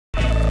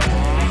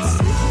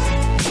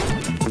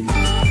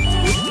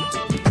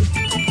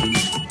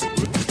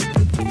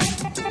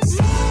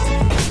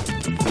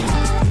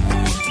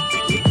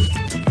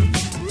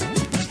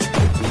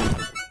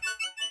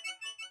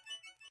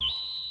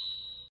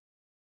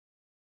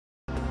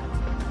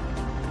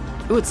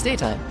Ooh, it's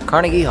daytime.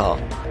 Carnegie Hall.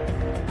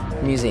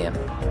 Museum.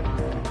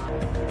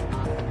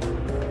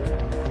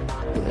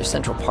 Ooh, there's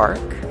Central Park.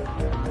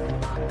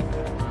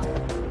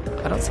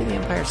 I don't see the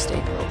Empire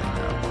State Building,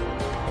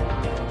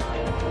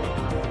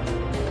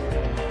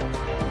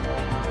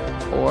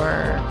 though. Or...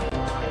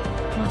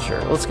 I'm not sure.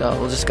 Let's go.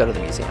 We'll just go to the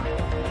museum.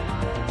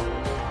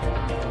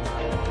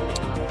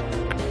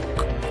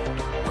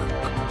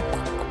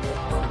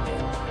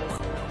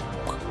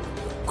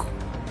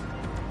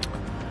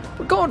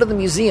 We're going to the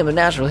Museum of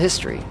Natural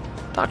History.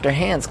 Dr.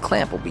 Hans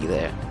Clamp will be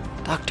there.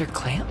 Dr.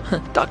 Clamp?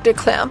 Dr.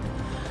 Clamp?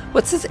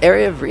 What's his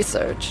area of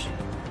research?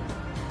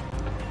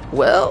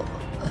 Well...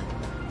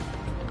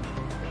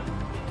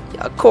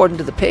 according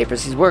to the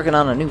papers, he's working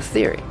on a new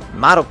theory.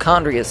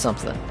 Mitochondria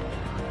something.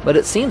 But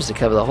it seems to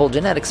cover the whole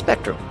genetic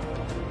spectrum.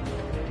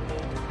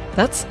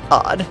 That's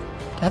odd.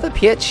 To have a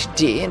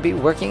PhD and be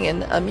working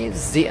in a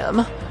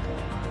museum.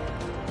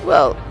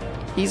 Well,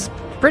 he's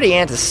pretty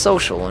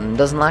antisocial and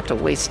doesn't like to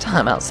waste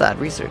time outside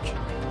research.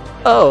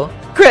 Oh,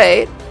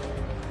 great!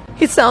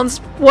 He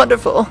sounds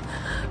wonderful.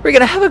 We're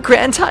gonna have a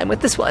grand time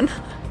with this one.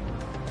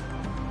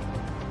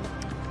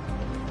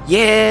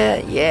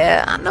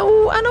 Yeah, I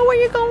know where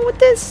you're going with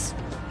this.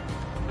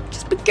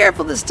 Just be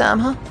careful this time,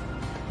 huh?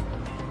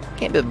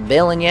 Can't be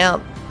bailing you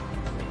out.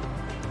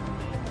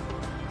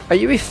 Are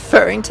you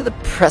referring to the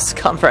press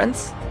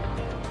conference?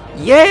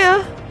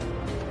 Yeah!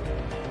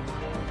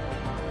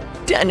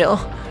 Daniel,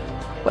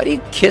 why do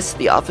you kiss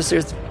the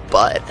officer's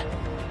butt?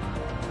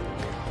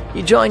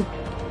 You joined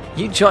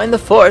the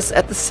force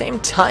at the same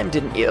time,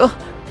 didn't you?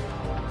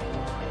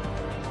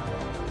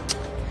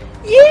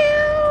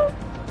 Yeah!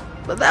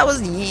 But that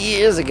was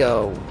years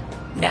ago.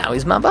 Now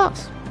he's my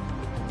boss.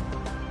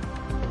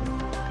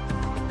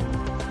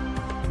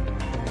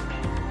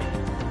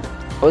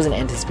 I wasn't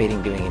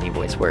anticipating doing any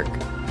voice work.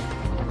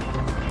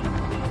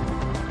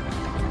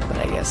 But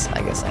I guess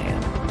I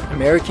am.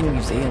 American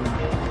Museum.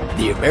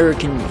 The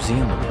American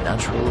Museum of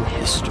Natural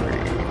History.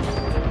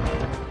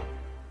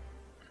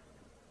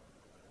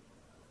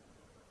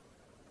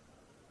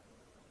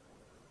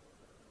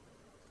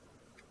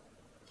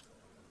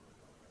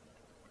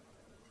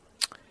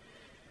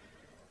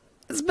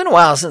 It's been a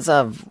while since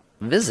I've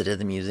visited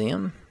the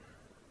museum.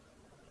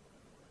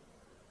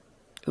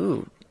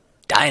 Ooh,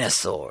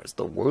 dinosaurs.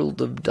 The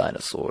world of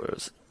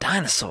dinosaurs.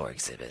 Dinosaur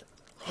exhibit.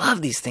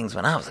 Loved these things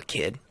when I was a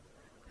kid.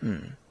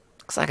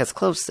 Looks like it's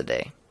closed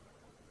today.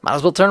 Might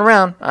as well turn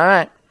around.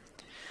 Alright.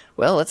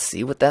 Well, let's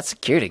see what that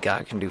security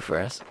guard can do for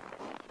us.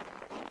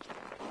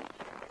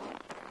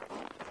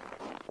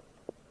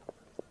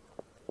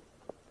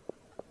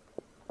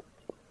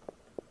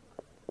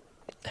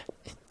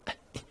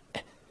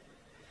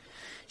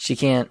 She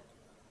can't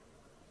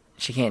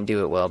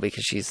do it well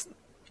because she's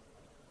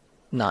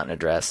not in a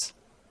dress.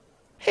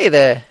 Hey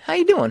there, how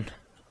you doing?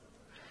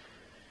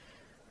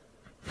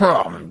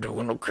 Oh, I'm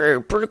doing okay.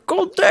 Pretty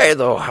cold day,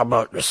 though. How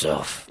about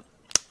yourself?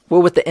 We're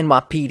with the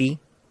NYPD.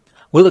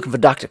 We're looking for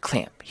Dr.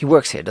 Clamp. He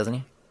works here, doesn't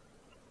he?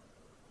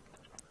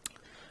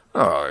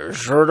 Oh, he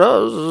sure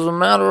does. As a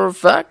matter of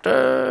fact,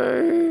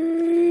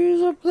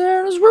 he's up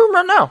there in his room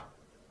right now.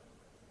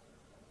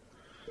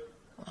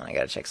 Well, I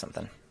gotta check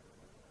something.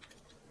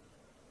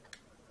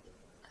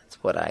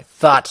 That's what I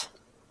thought.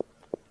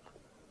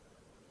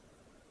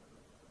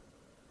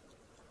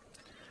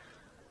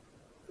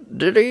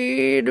 Did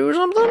he do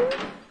something?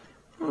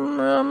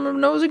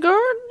 Nosy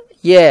guard?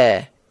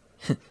 Yeah.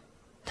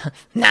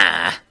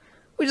 Nah.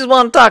 We just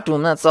want to talk to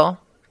him, that's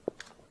all.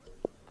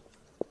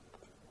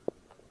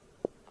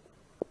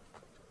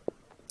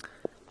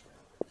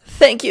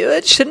 Thank you.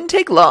 It shouldn't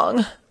take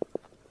long.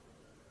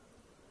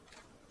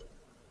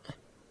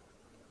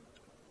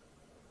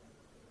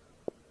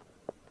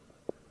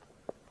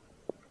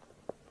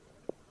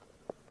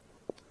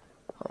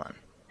 Hold on.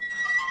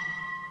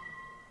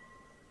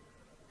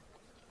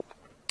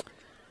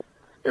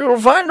 You'll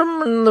find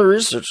him in the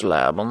research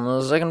lab on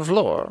the second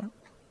floor.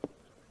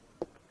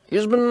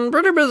 He's been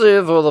pretty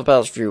busy for the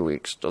past few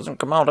weeks. Doesn't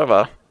come out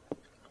ever.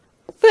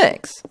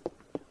 Thanks.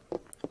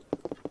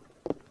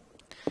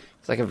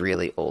 It's like a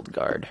really old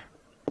guard.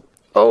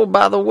 Oh,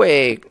 by the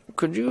way,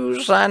 could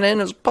you sign in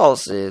as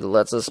policy that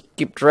lets us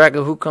keep track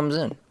of who comes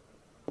in?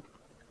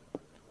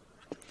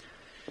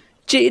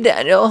 Gee,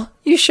 Daniel,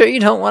 you sure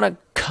you don't want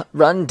to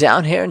run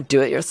down here and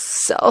do it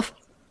yourself?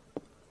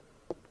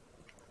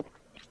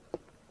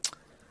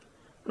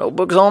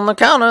 Notebook's on the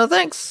counter,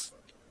 thanks.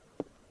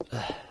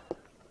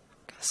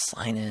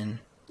 Sign in.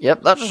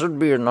 Yep, that should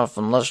be enough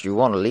unless you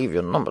want to leave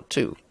your number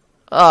too.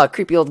 Ah,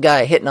 creepy old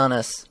guy hitting on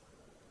us.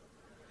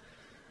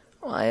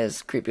 Why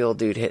is creepy old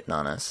dude hitting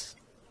on us?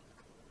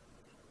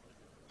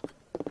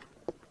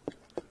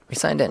 We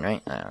signed in,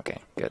 right? Ah, okay,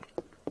 good.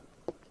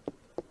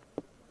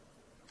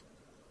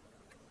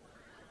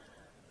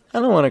 I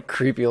don't want a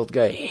creepy old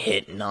guy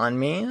hitting on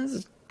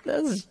me.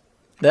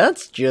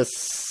 That's just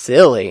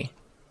silly.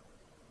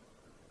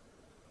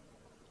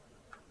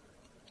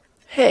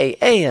 Hey,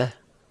 Aya.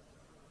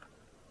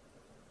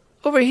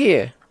 Over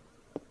here.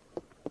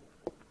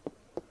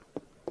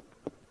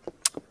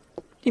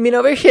 You mean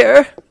over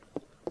here?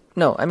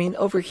 No, I mean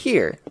over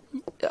here.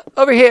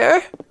 Over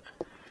here?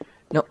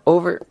 No,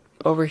 over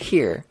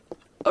here.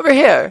 Over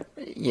here!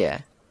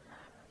 Yeah.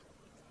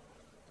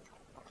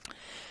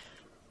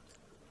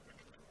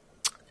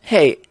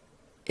 Hey,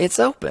 it's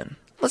open.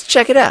 Let's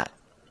check it out.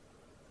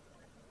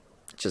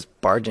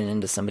 Just barging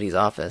into somebody's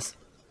office.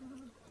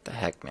 What the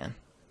heck, man?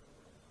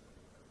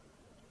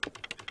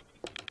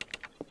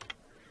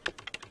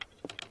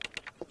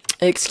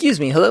 Excuse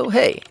me, hello,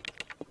 hey.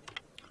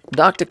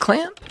 Dr.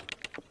 Clamp?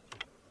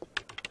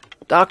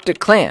 Dr.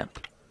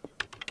 Clamp.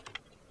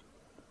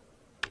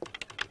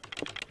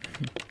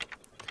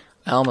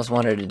 I almost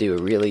wanted to do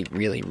a really,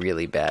 really,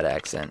 really bad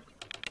accent.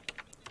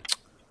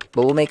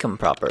 But we'll make him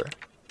proper.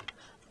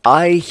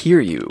 I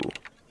hear you.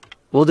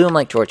 We'll do him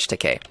like George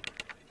Takei.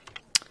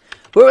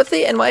 We're with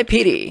the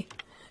NYPD.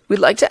 We'd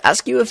like to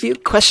ask you a few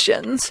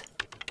questions.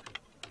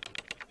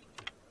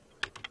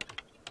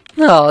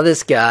 Oh,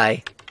 this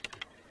guy.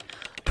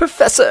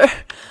 Professor,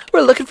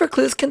 we're looking for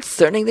clues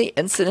concerning the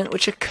incident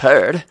which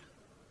occurred.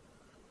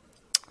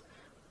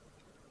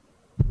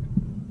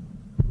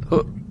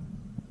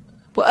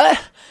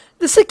 What?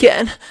 This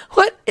again?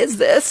 What is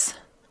this?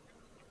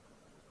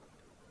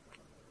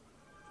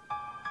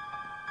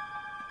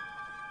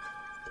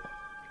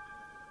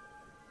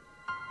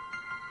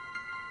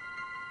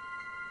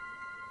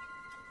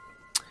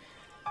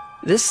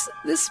 This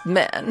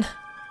man.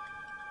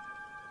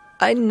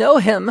 I know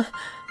him,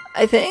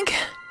 I think.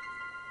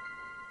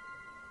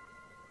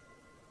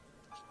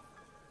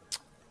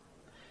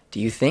 Do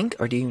you think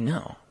or do you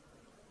know?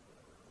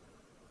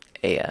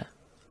 Aya.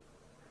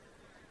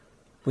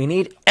 We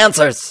need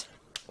answers.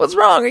 What's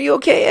wrong? Are you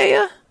okay,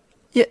 Aya?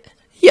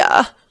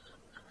 Yeah.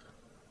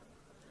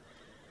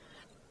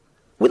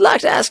 We'd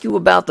like to ask you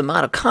about the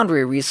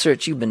mitochondria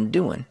research you've been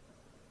doing.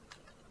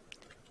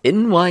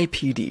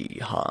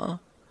 NYPD, huh?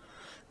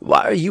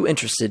 Why are you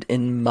interested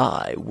in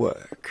my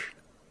work?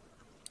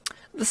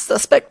 The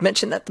suspect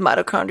mentioned that the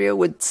mitochondria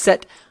would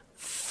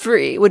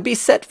be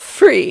set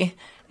free.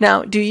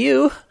 Now, do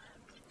you?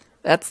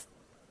 That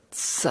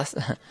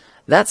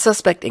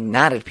suspect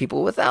ignited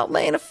people without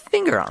laying a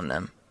finger on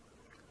them.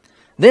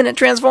 Then it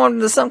transformed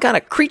into some kind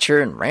of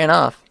creature and ran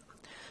off.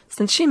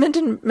 Since she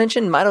mentioned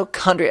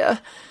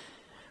mitochondria,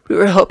 we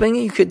were hoping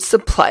you could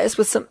supply us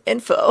with some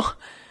info.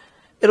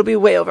 It'll be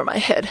way over my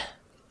head.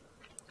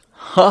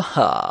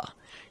 Ha.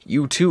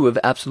 You two have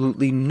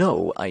absolutely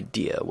no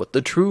idea what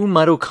the true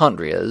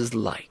mitochondria is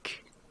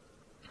like.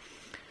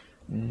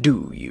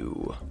 Do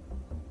you?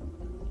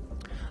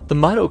 The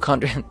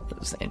mitochondria...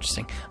 This is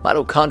interesting.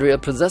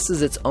 Mitochondria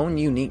possesses its own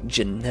unique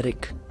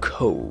genetic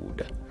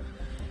code.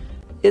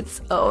 Its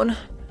own?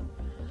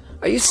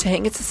 Are you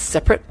saying it's a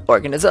separate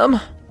organism?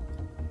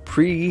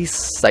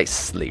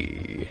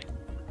 Precisely.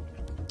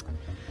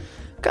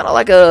 Kind of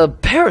like a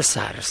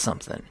parasite or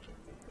something.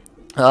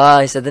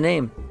 I said the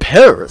name.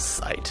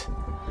 Parasite.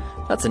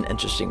 That's an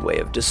interesting way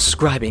of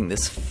describing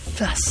this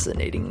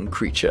fascinating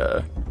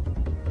creature.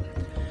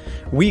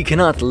 We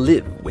cannot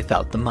live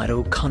without the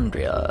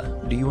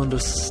mitochondria. Do you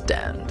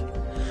understand?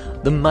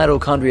 The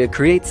mitochondria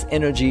creates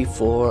energy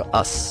for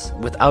us.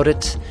 Without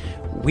it,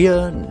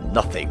 we're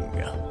nothing.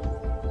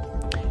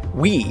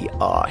 We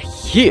are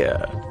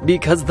here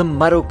because the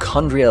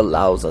mitochondria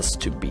allows us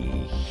to be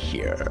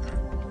here.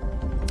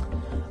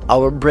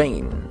 Our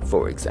brain,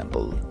 for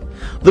example.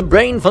 The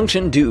brain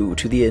function due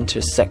to the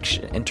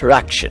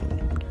interaction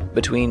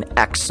between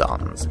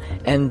axons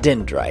and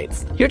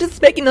dendrites. You're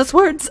just making those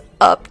words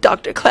up,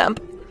 Dr. Clamp.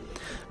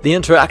 The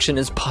interaction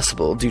is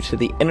possible due to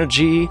the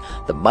energy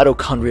the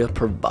mitochondria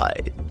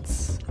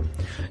provides.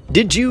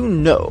 Did you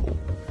know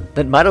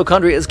that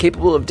mitochondria is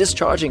capable of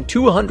discharging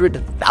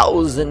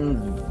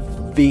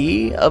 200,000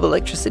 V of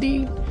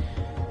electricity?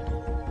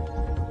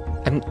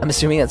 I'm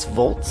assuming that's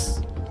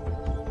volts.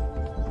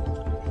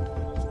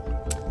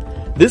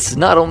 This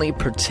not only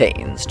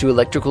pertains to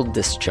electrical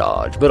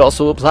discharge, but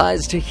also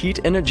applies to heat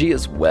energy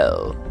as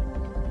well.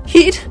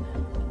 Heat?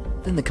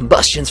 Then the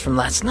combustions from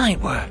last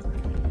night were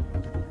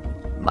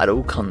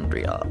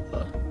mitochondria.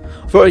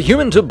 For a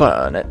human to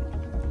burn it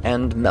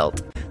and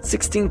melt,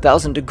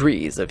 16,000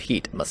 degrees of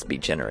heat must be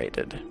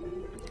generated.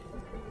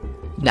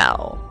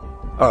 Now,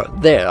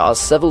 there are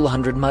several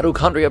hundred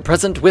mitochondria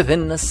present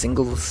within a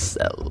single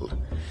cell.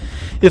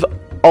 If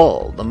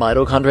all the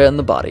mitochondria in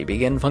the body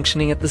begin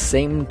functioning at the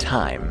same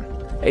time,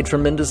 a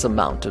tremendous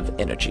amount of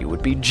energy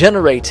would be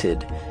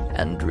generated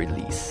and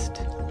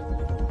released.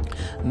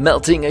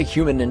 Melting a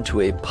human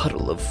into a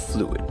puddle of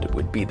fluid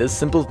would be the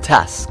simple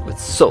task with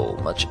so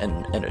much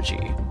energy.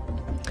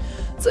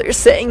 So you're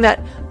saying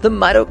that the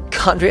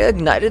mitochondria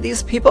ignited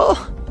these people?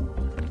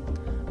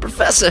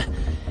 Professor,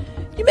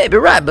 you may be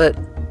right, but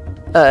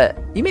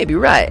you may be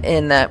right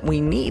in that we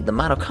need the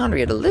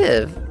mitochondria to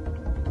live,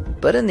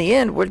 but in the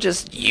end, we're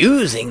just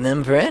using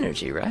them for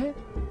energy, right?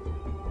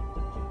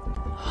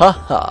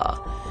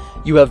 Haha.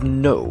 You have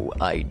no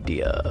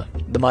idea.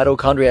 The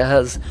mitochondria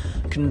has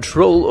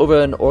control over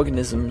an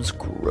organism's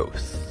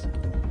growth.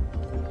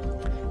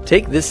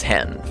 Take this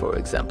hand, for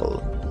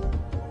example.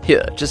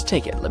 Here, just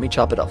take it. Let me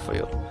chop it off for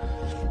you.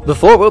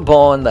 Before we're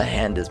born, the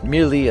hand is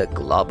merely a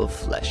glob of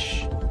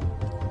flesh.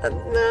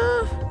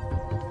 No.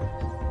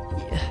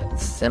 Yeah,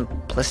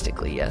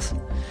 simplistically, yes.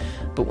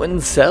 But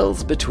when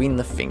cells between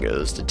the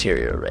fingers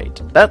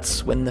deteriorate,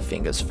 that's when the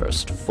fingers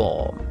first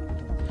form.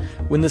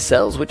 When the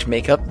cells which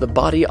make up the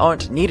body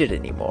aren't needed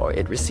anymore,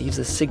 it receives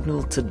a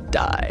signal to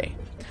die.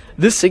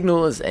 This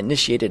signal is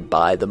initiated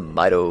by the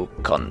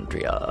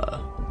mitochondria.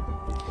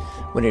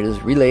 When it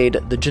is relayed,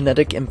 the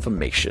genetic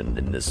information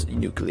in this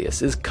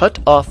nucleus is cut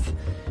off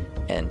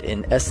and,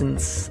 in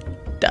essence,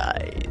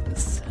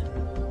 dies.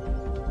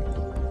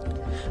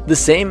 The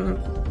same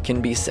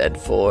can be said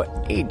for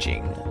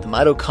aging. The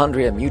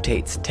mitochondria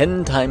mutates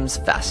 10 times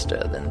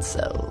faster than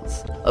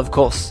cells. Of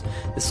course,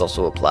 this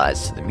also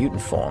applies to the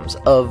mutant forms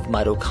of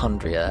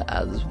mitochondria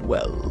as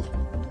well.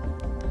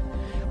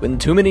 When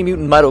too many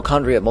mutant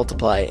mitochondria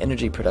multiply,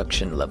 energy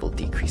production level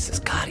decreases.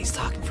 God, he's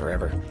talking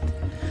forever.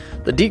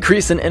 The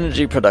decrease in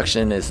energy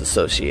production is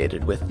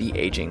associated with the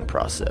aging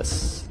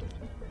process.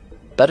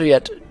 Better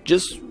yet,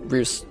 just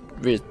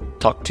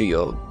talk to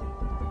your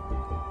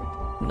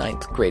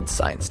 9th grade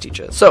science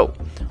teacher. So,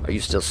 are you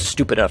still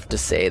stupid enough to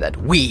say that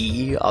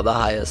we are the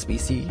higher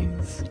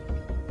species?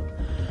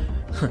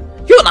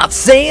 You're not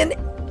saying...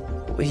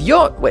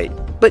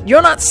 but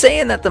you're not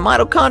saying that the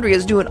mitochondria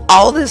is doing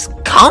all this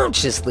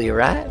consciously,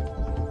 right?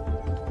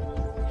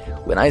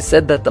 When I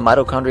said that the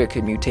mitochondria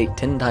could mutate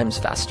 10 times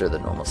faster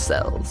than normal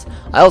cells,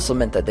 I also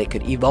meant that they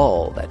could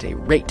evolve at a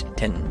rate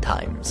 10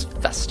 times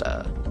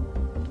faster.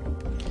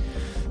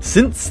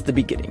 Since the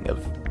beginning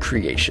of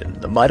creation,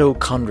 the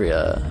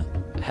mitochondria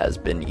has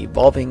been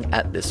evolving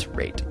at this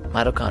rate.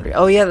 Mitochondria.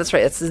 Oh yeah, that's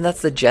right. That's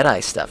the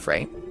Jedi stuff,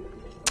 right?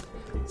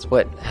 That's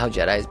how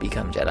Jedis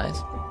become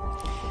Jedis.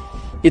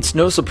 It's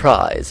no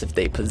surprise if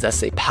they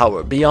possess a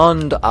power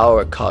beyond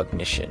our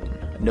cognition.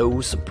 No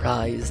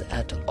surprise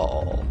at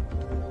all.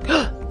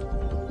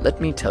 Let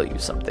me tell you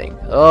something.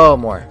 Oh,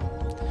 more.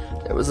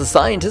 There was a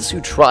scientist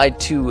who tried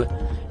to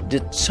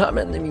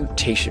determine the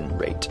mutation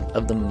rate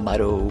of the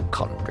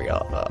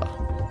mitochondria.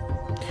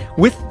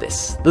 With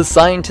this, the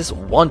scientist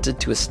wanted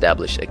to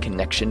establish a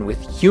connection with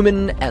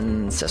human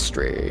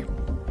ancestry.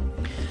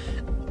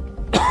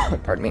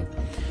 Pardon me.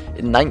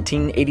 In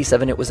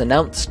 1987, it was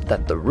announced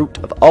that the root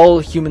of all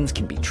humans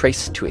can be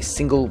traced to a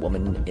single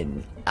woman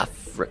in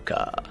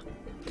Africa.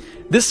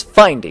 This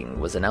finding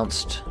was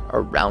announced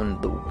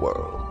around the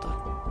world.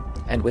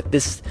 And with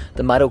this,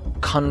 the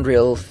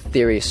mitochondrial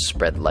theory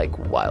spread like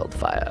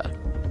wildfire.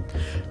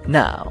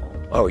 Now,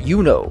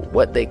 you know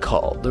what they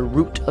call the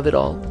root of it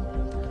all?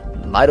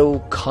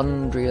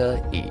 Mitochondria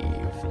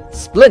Eve.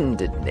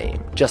 Splendid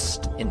name,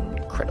 just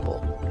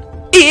incredible.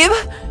 Eve?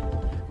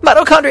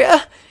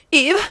 Mitochondria?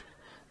 Eve?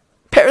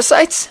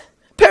 Parasites?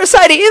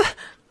 Parasite Eve?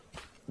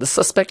 The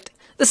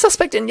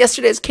suspect in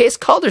yesterday's case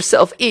called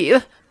herself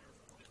Eve.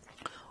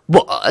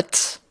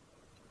 What?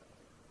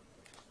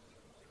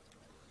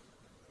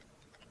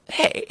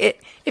 Hey,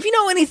 if you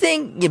know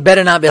anything, you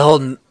better not be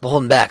holding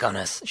back on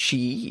us.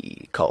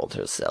 She called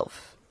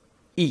herself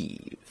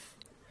Eve.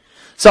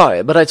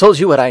 Sorry, but I told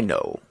you what I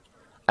know.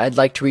 I'd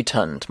like to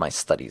return to my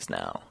studies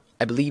now.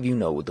 I believe you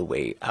know the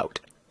way out.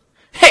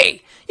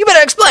 Hey, you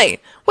better explain.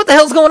 What the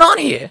hell's going on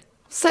here?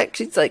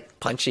 He's like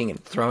punching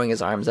and throwing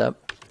his arms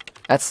up.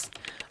 That's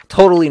a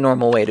totally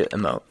normal way to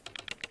emote.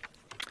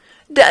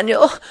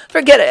 Daniel,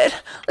 forget it.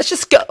 Let's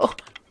just go.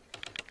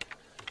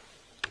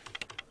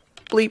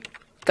 Bleep.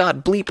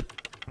 God, bleep.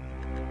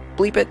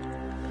 Bleep it.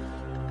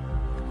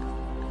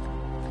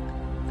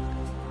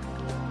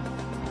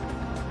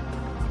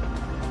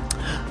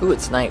 Ooh,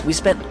 it's night. We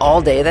spent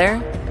all day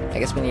there? I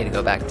guess we need to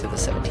go back to the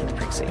 17th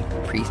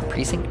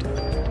precinct.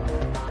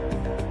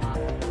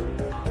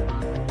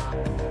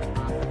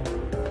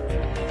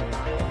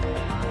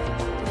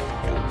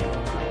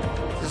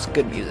 This is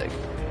good music.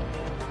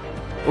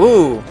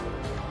 Ooh.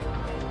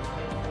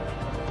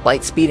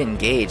 Light speed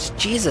engaged.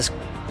 Jesus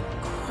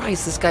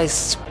Christ, this guy's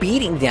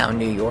speeding down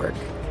New York.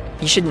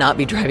 He should not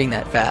be driving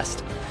that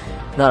fast.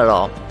 Not at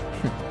all.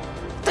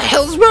 What the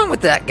hell's wrong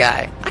with that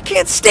guy? I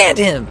can't stand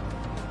him.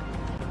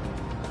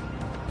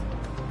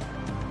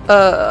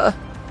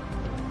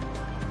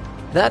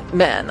 That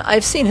man,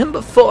 I've seen him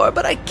before,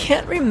 but I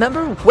can't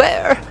remember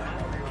where.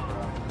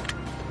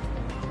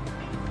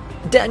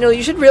 Daniel,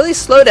 you should really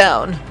slow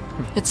down.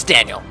 It's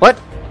Daniel. What?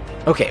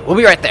 Okay, we'll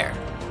be right there.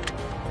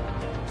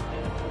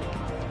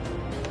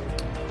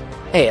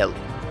 Hey,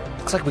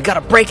 looks like we got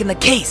a break in the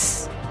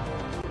case.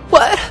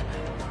 What?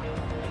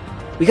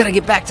 We gotta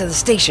get back to the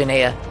station,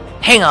 Aya.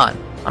 Hang on.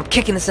 I'm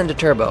kicking this into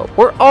turbo.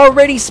 We're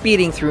already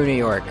speeding through New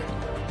York.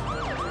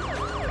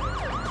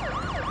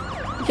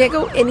 You can't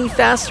go any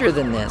faster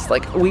than this.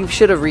 Like, we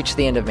should have reached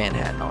the end of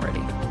Manhattan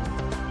already.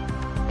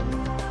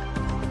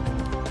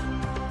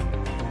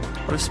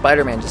 What if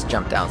Spider-Man just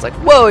jumped down? It's like,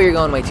 whoa, you're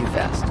going way too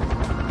fast.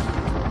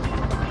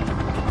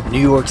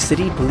 New York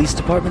City Police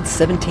Department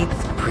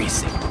 17th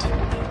Precinct.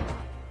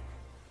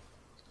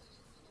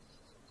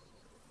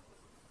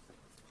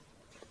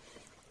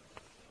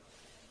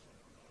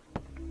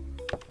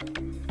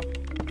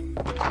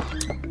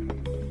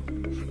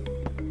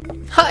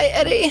 Hi,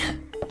 Eddie.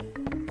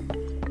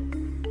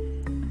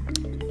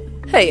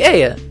 Hey,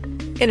 Aya!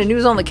 Any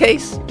news on the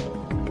case?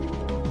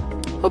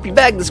 Hope you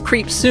bag this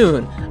creep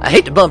soon. I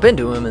hate to bump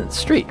into him in the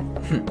street.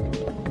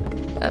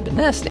 That'd be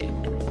nasty.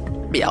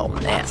 Be all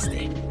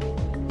nasty.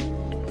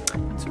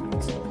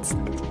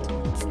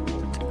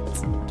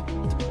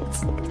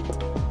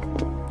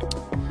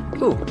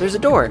 Ooh, there's a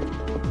door. I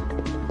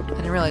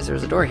didn't realize there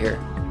was a door here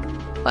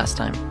last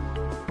time.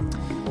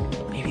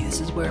 Maybe this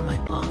is where my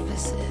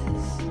office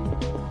is.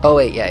 Oh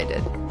wait, yeah, I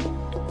did.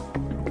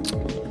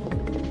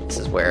 This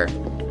is where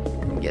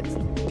you get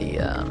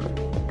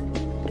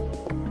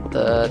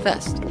the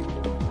vest.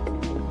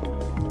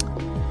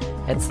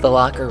 It's the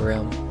locker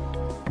room.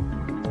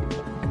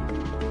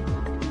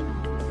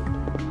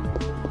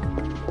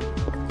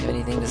 You have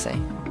anything to say?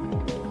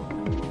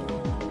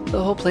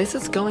 The whole place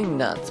is going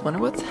nuts. Wonder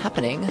what's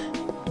happening.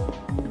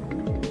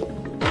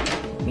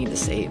 We need to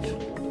save.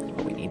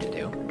 What we need to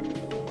do.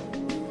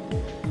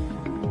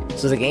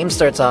 So the game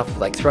starts off with,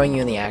 like, throwing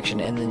you in the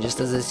action and then just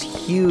does this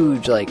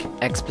huge, like,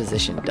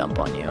 exposition dump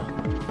on you.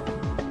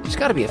 There's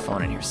gotta be a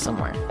phone in here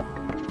somewhere.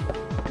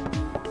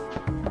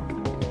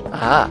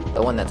 Ah,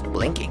 the one that's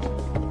blinking.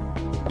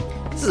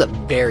 This is a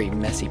very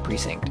messy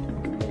precinct.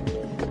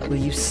 Will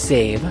you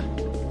save?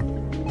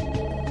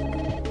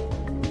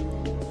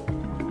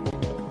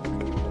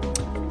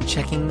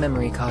 Checking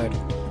memory card.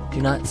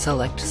 Do not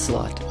select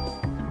slot.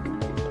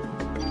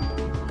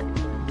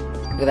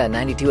 Look at that,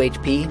 92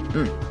 HP.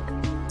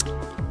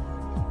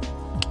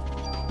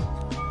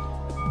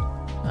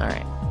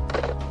 Alright.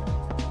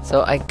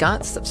 So I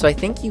got stuff. So I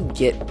think you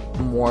get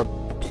more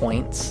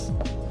points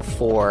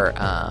for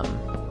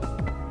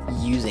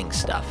using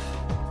stuff.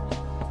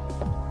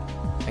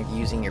 Like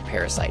using your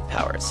parasite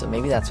powers. So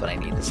maybe that's what I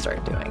need to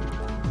start doing.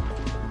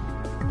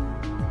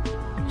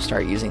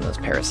 Start using those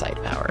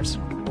parasite powers.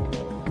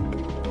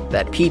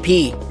 That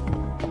PP.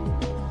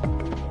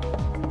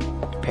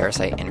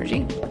 Parasite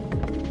energy.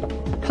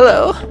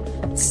 Hello,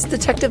 this is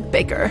Detective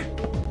Baker.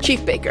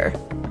 Chief Baker.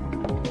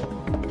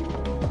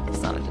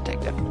 It's not a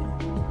detective.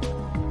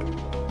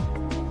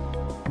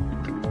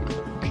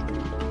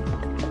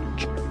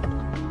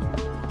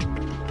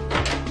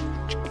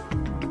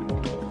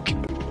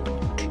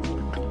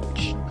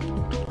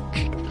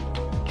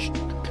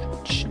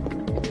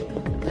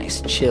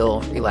 Nice,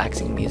 chill,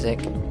 relaxing music.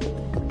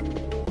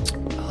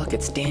 Oh, look,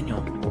 it's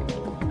Daniel.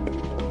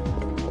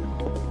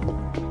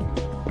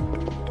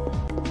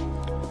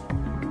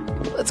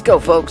 Let's go,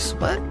 folks.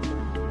 What?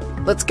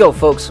 Let's go,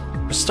 folks.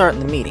 We're starting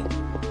the meeting.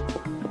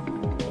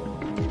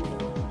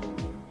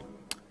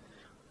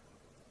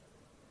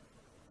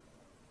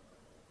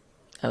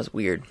 That was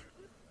weird.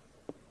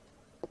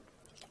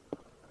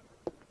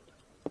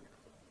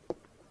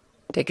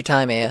 Take your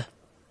time, Aya.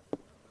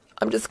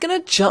 I'm just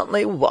gonna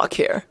gently walk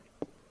here.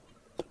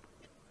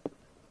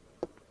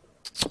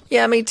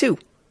 Yeah, me too.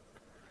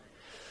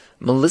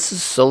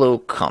 Melissa's solo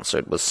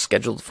concert was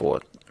scheduled for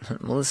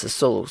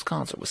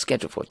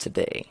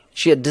today.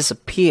 She had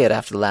disappeared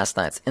after last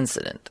night's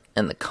incident,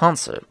 and the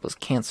concert was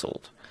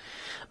cancelled.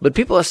 But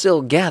people are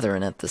still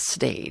gathering at the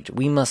stage.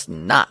 We must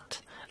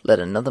not let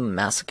another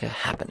massacre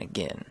happen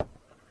again.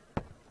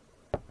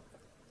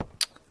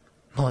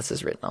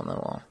 Melissa's written on the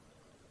wall.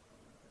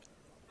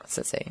 What's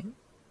that say?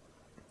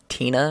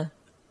 Tina?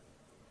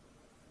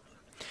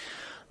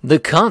 The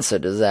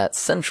concert is at the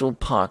Central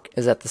Park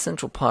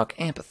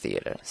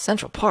Amphitheater.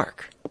 Central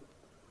Park?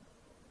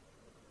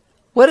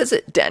 What is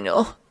it,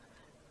 Daniel?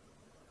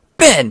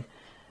 Ben!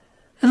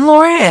 And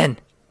Lauren!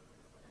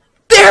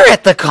 They're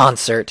at the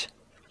concert!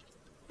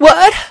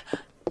 What?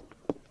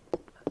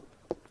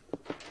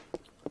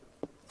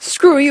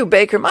 Screw you,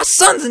 Baker. My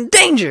son's in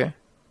danger!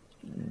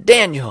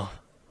 Daniel.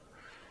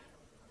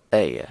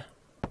 Hey,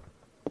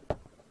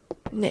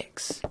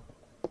 Nix.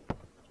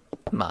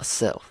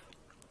 Myself.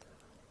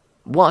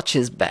 Watch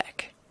his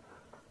back.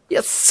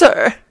 Yes,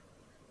 sir!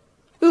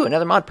 Ooh,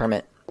 another mod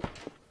permit.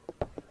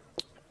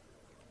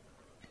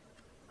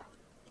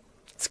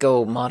 Let's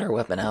go mod our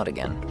weapon out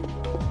again.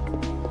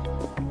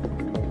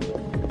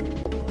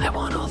 I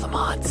want all the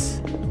mods.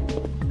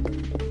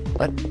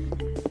 What?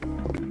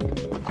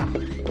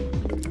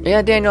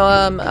 Yeah, Daniel,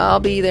 I'll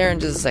be there in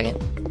just a second.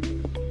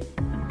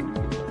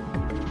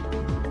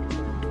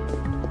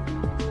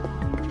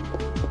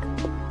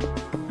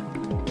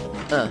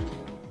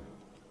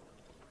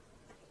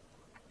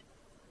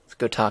 Let's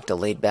go talk to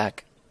Laid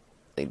Back,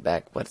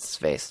 what's his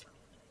face?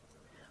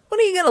 When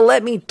are you gonna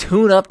let me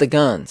tune up the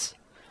guns?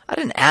 I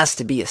didn't ask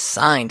to be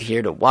assigned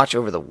here to watch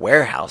over the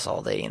warehouse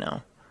all day, you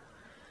know.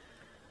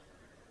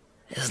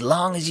 As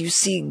long as you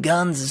see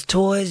guns as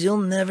toys, you'll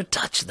never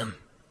touch them.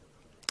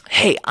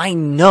 Hey, I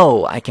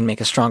know I can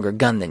make a stronger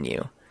gun than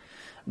you.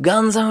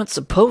 Guns aren't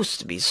supposed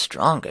to be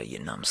stronger, you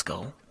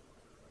numbskull.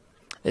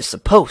 They're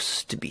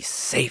supposed to be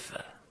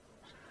safer.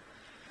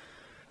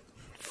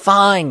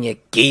 Fine, you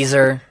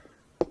geezer.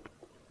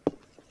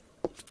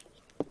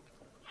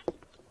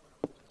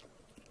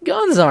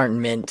 Guns aren't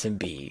meant to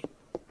be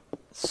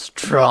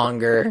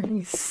stronger,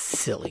 you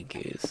silly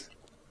goose.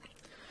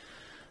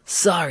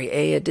 Sorry,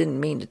 Aya, didn't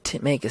mean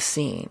to make a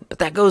scene, but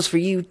that goes for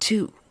you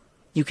too.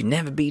 You can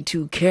never be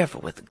too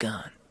careful with a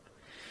gun.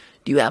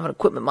 Do you have an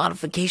equipment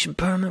modification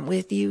permit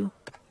with you?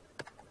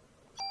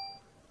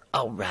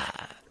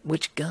 Alright,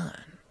 which gun?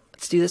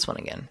 Let's do this one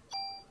again.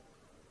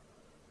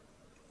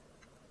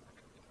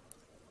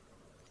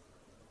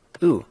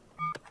 Ooh.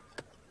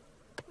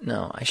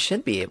 No, I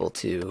should be able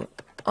to...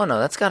 Oh no,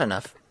 that's got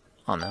enough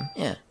on them,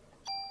 yeah.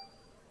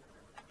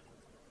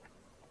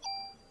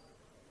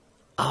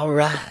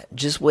 Alright,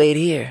 just wait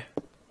here.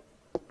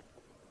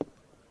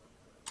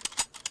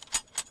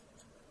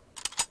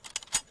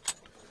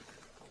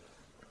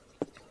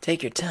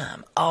 Take your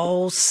time,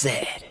 all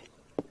set.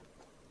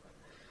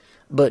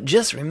 But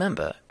just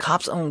remember,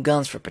 cops own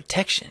guns for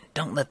protection.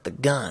 Don't let the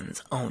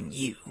guns own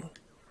you.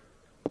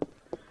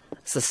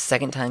 It's the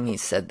second time he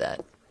said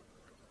that.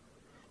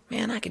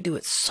 Man, I could do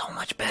it so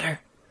much better.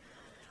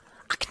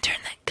 I can turn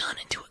that gun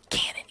into a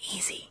cannon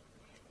easy.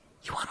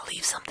 You want to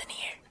leave something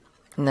here?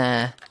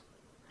 Nah.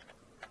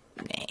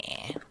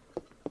 Nah.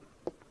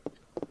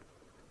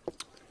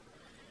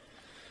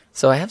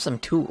 So I have some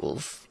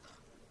tools.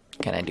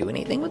 Can I do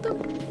anything with them?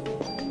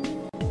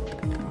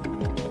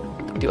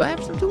 Do I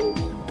have some tools?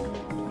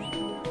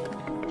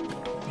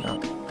 No,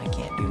 I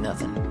can't do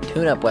nothing.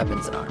 Tune up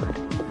weapons and armor.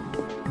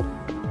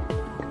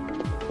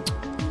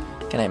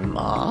 Can I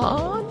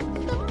mod?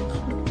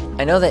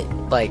 I know that,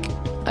 like,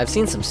 I've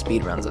seen some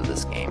speedruns of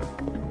this game.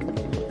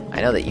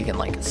 I know that you can,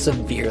 like,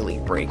 severely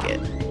break it.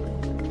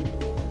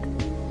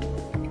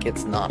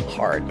 It's not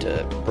hard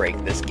to break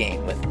this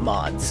game with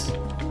mods.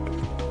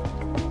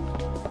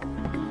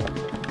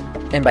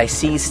 And by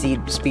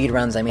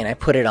speedruns, I mean I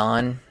put it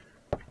on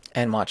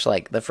and watch,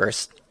 like, the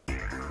first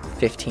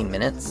 15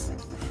 minutes.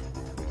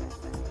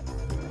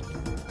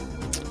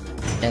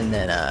 And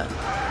then,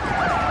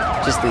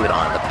 just leave it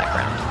on in the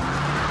background.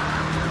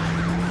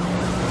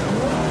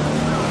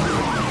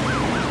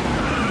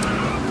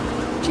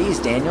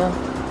 Jeez, Daniel.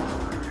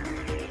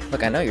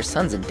 Look, I know your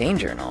son's in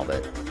danger and all,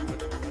 but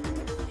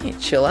you need to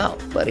chill out,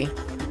 buddy.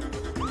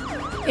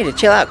 You need to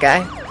chill out,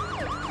 guy.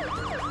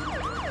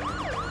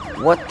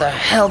 What the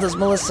hell does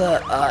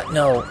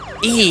no,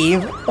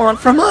 Eve want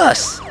from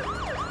us?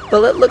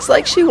 Well, it looks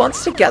like she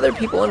wants to gather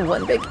people in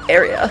one big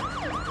area.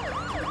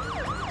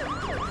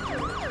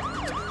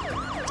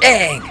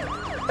 Dang!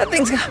 That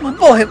thing's got my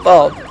boy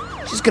involved.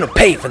 She's gonna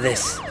pay for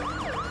this.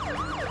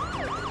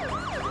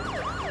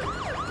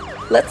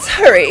 Let's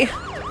hurry.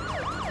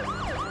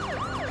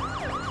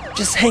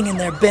 Just hang in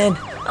there, Ben.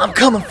 I'm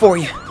coming for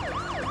you.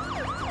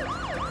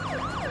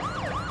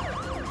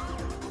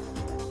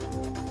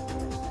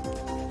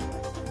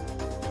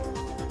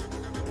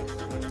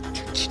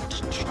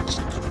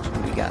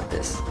 We got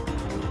this.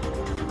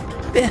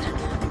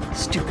 Ben,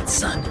 stupid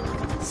son.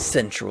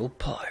 Central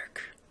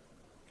Park.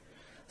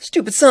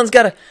 Stupid son's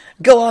gotta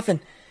go off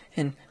and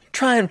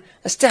try and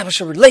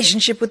establish a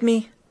relationship with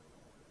me.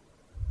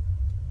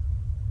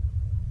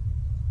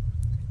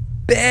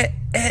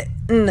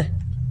 Ben.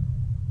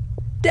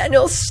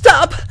 Daniel,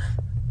 stop!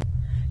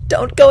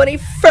 Don't go any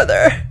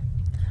further.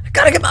 I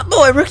gotta get my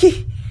boy,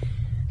 rookie.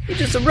 You're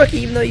just a rookie,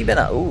 even though you've been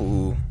a...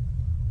 Ooh.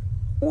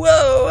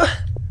 Whoa!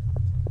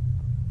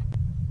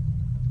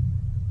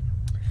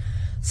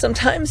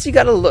 Sometimes you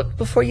gotta look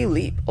before you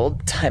leap,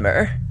 old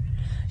timer.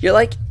 You're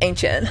like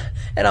ancient,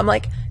 and I'm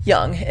like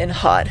young and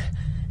hot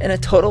and a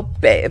total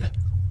babe.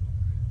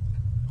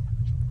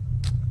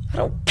 I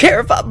don't care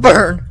if I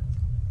burn.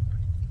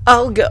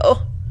 I'll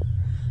go.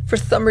 For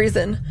some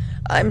reason,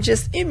 I'm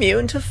just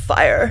immune to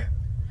fire.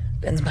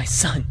 Ben's my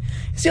son.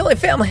 He's the only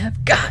family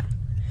I've got.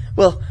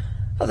 Well,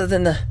 other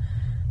than the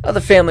other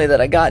family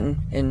that I got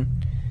in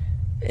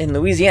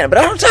Louisiana, but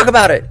I don't talk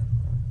about it.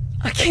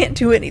 I can't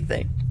do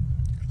anything.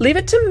 Leave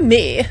it to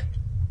me.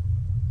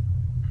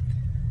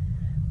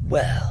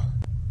 Well,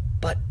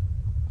 but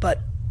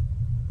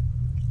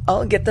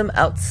I'll get them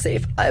out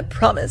safe, I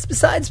promise.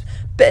 Besides,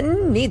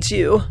 Ben needs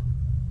you.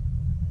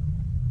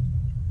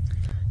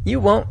 You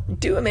won't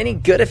do him any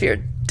good if you're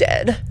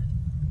dead.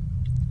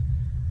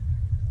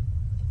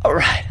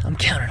 Alright, I'm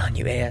counting on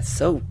you, Aya.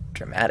 So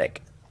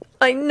dramatic.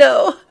 I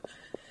know.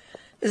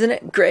 Isn't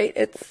it great?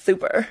 It's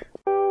super.